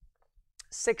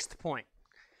 Sixth point: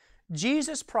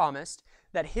 Jesus promised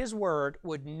that His Word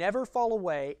would never fall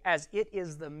away, as it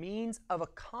is the means of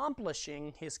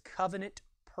accomplishing His covenant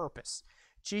purpose.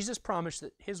 Jesus promised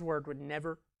that His Word would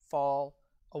never fall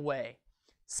away.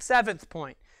 Seventh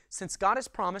point: since God has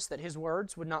promised that His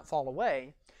words would not fall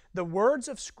away, the words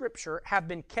of Scripture have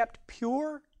been kept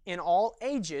pure in all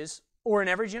ages or in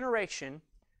every generation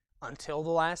until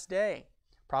the last day.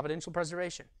 Providential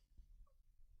preservation.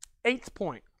 Eighth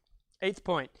point.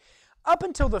 Up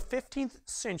until the 15th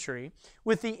century,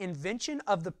 with the invention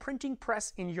of the printing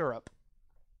press in Europe,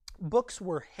 books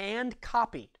were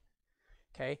hand-copied.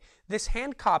 Okay? This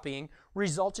hand-copying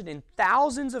resulted in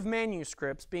thousands of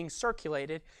manuscripts being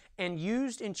circulated and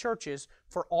used in churches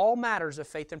for all matters of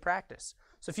faith and practice.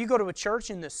 So if you go to a church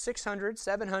in the 600s,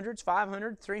 700s,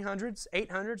 500s, 300s,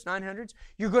 800s, 900s,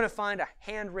 you're going to find a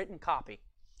handwritten copy.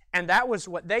 And that was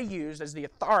what they used as the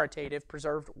authoritative,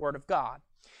 preserved Word of God.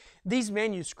 These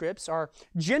manuscripts are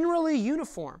generally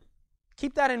uniform.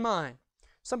 Keep that in mind.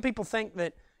 Some people think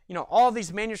that, all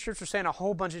these manuscripts are saying a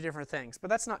whole bunch of different things, but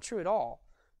that's not true at all.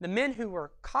 The men who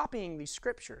were copying these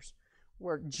scriptures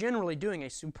were generally doing a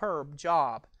superb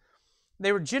job.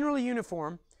 They were generally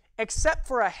uniform, except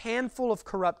for a handful of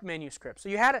corrupt manuscripts. So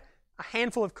you had a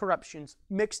handful of corruptions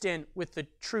mixed in with the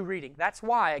true reading. That's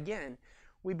why, again,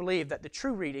 we believe that the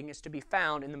true reading is to be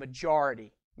found in the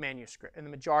majority manuscript, in the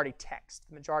majority text,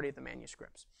 the majority of the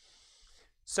manuscripts.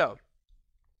 So,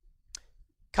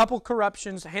 couple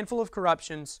corruptions, a handful of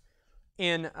corruptions,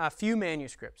 in a few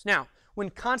manuscripts. Now, when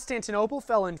Constantinople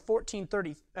fell in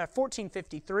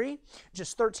 1453,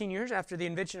 just 13 years after the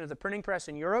invention of the printing press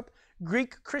in Europe,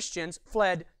 Greek Christians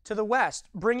fled to the West,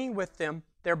 bringing with them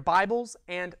their Bibles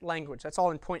and language. That's all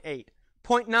in point 8.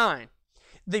 Point 9.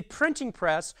 The printing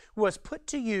press was put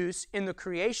to use in the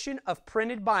creation of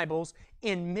printed Bibles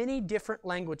in many different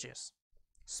languages,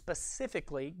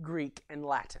 specifically Greek and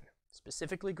Latin.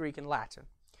 Specifically Greek and Latin.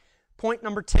 Point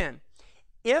number 10.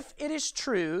 If it is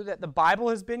true that the Bible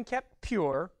has been kept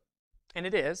pure, and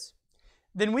it is,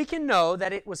 then we can know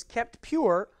that it was kept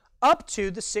pure up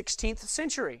to the 16th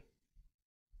century.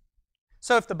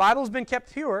 So if the Bible has been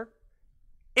kept pure,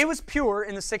 it was pure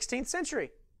in the 16th century.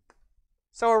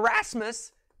 So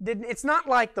Erasmus didn't. It's not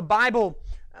like the Bible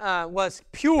was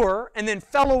pure and then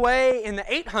fell away in the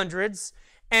 800s,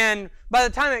 and by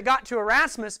the time it got to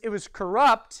Erasmus, it was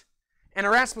corrupt, and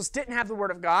Erasmus didn't have the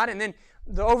Word of God, and then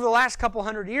over the last couple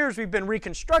hundred years, we've been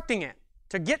reconstructing it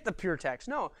to get the pure text.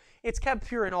 No, it's kept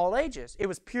pure in all ages. It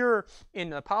was pure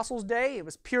in the Apostles' day. It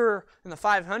was pure in the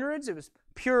 500s. It was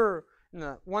pure in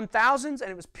the 1000s. And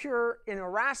it was pure in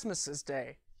Erasmus's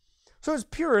day. So it was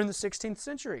pure in the 16th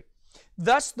century.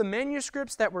 Thus, the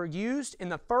manuscripts that were used in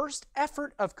the first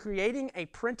effort of creating a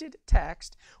printed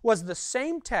text was the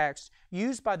same text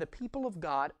used by the people of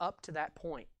God up to that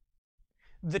point.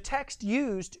 The text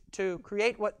used to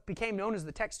create what became known as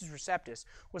the Textus Receptus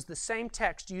was the same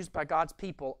text used by God's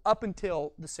people up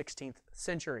until the 16th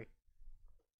century.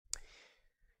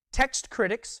 Text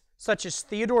critics, such as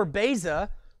Theodore Beza,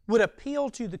 would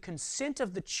appeal to the consent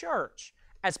of the church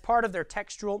as part of their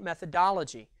textual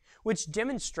methodology, which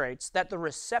demonstrates that the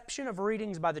reception of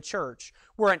readings by the church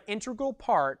were an integral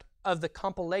part of the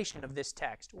compilation of this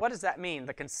text. What does that mean,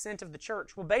 the consent of the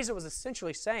church? Well, Beza was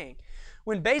essentially saying,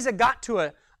 when Beza got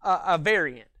to a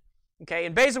variant, okay,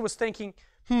 and Beza was thinking,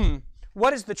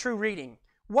 what is the true reading?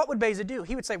 What would Beza do?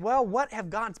 He would say, well, what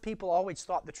have God's people always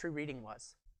thought the true reading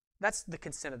was? That's the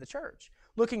consent of the church.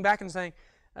 Looking back and saying,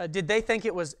 did they think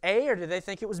it was A or did they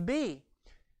think it was B?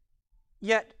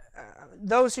 Yet,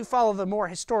 those who follow the more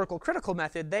historical critical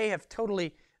method, they have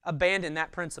totally abandoned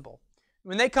that principle.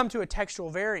 When they come to a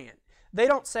textual variant, they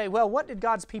don't say, well, what did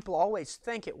God's people always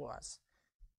think it was?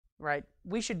 Right?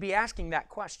 We should be asking that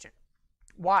question.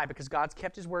 Why? Because God's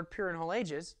kept His Word pure in all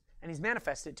ages, and He's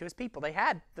manifested it to His people. They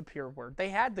had the pure Word. They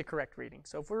had the correct reading.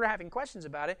 So if we were having questions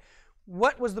about it,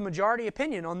 what was the majority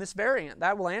opinion on this variant?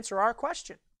 That will answer our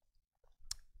question.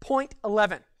 Point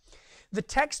 11. The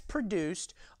text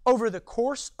produced over the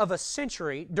course of a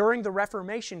century during the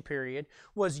Reformation period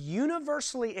was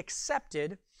universally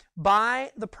accepted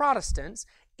by the Protestants,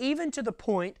 even to the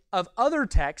point of other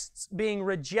texts being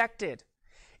rejected.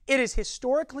 It is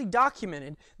historically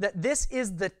documented that this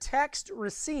is the text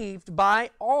received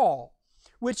by all,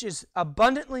 which is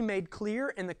abundantly made clear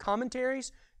in the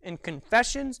commentaries and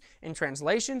confessions and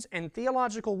translations and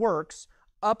theological works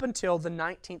up until the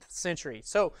 19th century.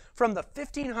 So from the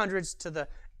 1500s to the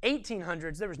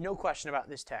 1800s, there was no question about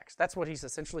this text. That's what he's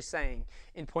essentially saying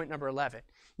in point number 11.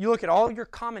 You look at all your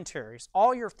commentaries,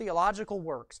 all your theological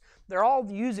works, they're all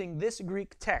using this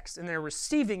Greek text, and they're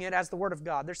receiving it as the Word of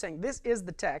God. They're saying this is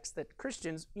the text that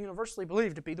Christians universally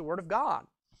believe to be the Word of God.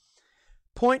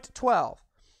 Point 12.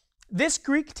 This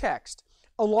Greek text,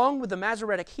 along with the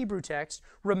Masoretic Hebrew text,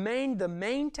 remained the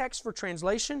main text for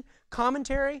translation,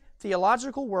 commentary,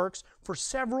 theological works for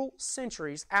several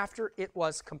centuries after it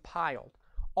was compiled.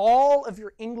 All of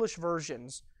your English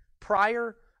versions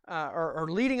prior or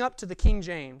leading up to the King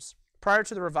James, prior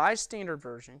to the Revised Standard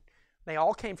Version, they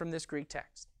all came from this Greek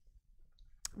text.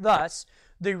 Thus,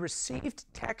 the received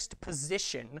text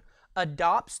position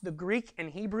adopts the Greek and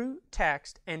Hebrew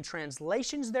text and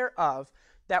translations thereof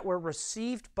that were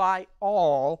received by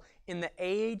all in the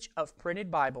age of printed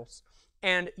Bibles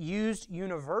and used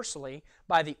universally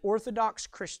by the Orthodox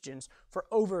Christians for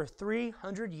over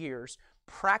 300 years,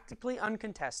 practically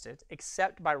uncontested,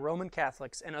 except by Roman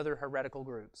Catholics and other heretical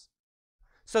groups.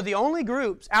 So the only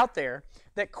groups out there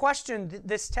that questioned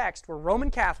this text were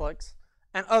Roman Catholics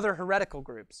and other heretical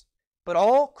groups. But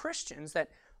all Christians that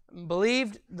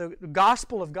believed the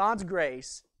gospel of God's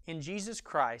grace in Jesus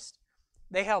Christ,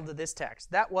 they held to this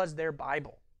text. That was their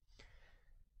Bible.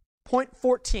 Point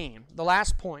 14, the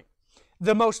last point.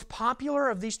 The most popular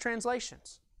of these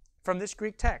translations from this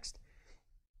Greek text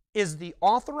is the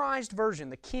authorized version,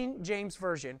 the King James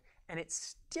Version, and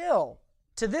it's still,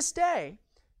 to this day,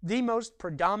 the most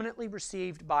predominantly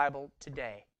received Bible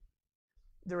today.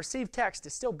 The received text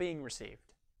is still being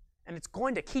received, and it's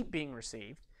going to keep being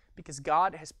received because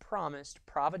God has promised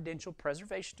providential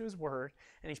preservation to His Word,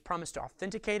 and He's promised to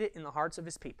authenticate it in the hearts of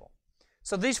His people.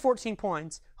 So these 14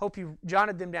 points, hope you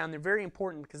jotted them down. They're very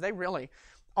important because they really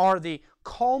are the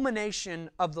culmination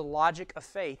of the logic of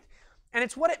faith. And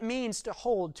it's what it means to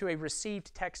hold to a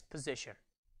received text position.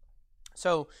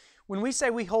 So when we say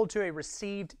we hold to a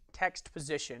received text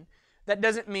position, that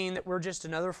doesn't mean that we're just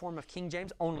another form of King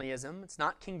James onlyism. It's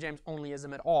not King James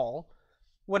onlyism at all.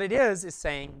 What it is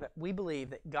saying that we believe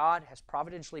that God has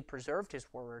providentially preserved His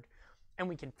Word, and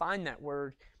we can find that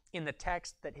Word in the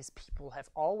text that His people have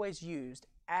always used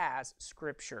as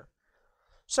Scripture.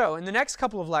 So, in the next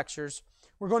couple of lectures,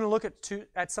 we're going to look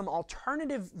at some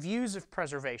alternative views of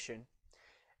preservation,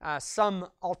 some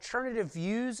alternative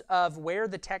views of where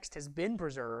the text has been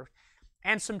preserved,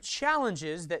 and some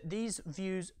challenges that these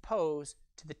views pose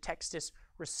to the Textus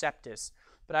Receptus.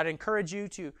 But I'd encourage you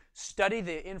to study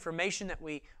the information that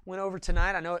we went over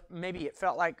tonight. I know maybe it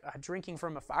felt like drinking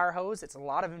from a fire hose. It's a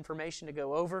lot of information to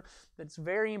go over, but it's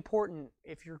very important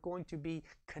if you're going to be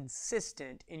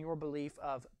consistent in your belief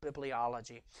of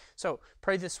bibliology. So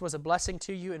pray this was a blessing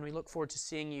to you, and we look forward to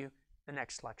seeing you the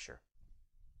next lecture.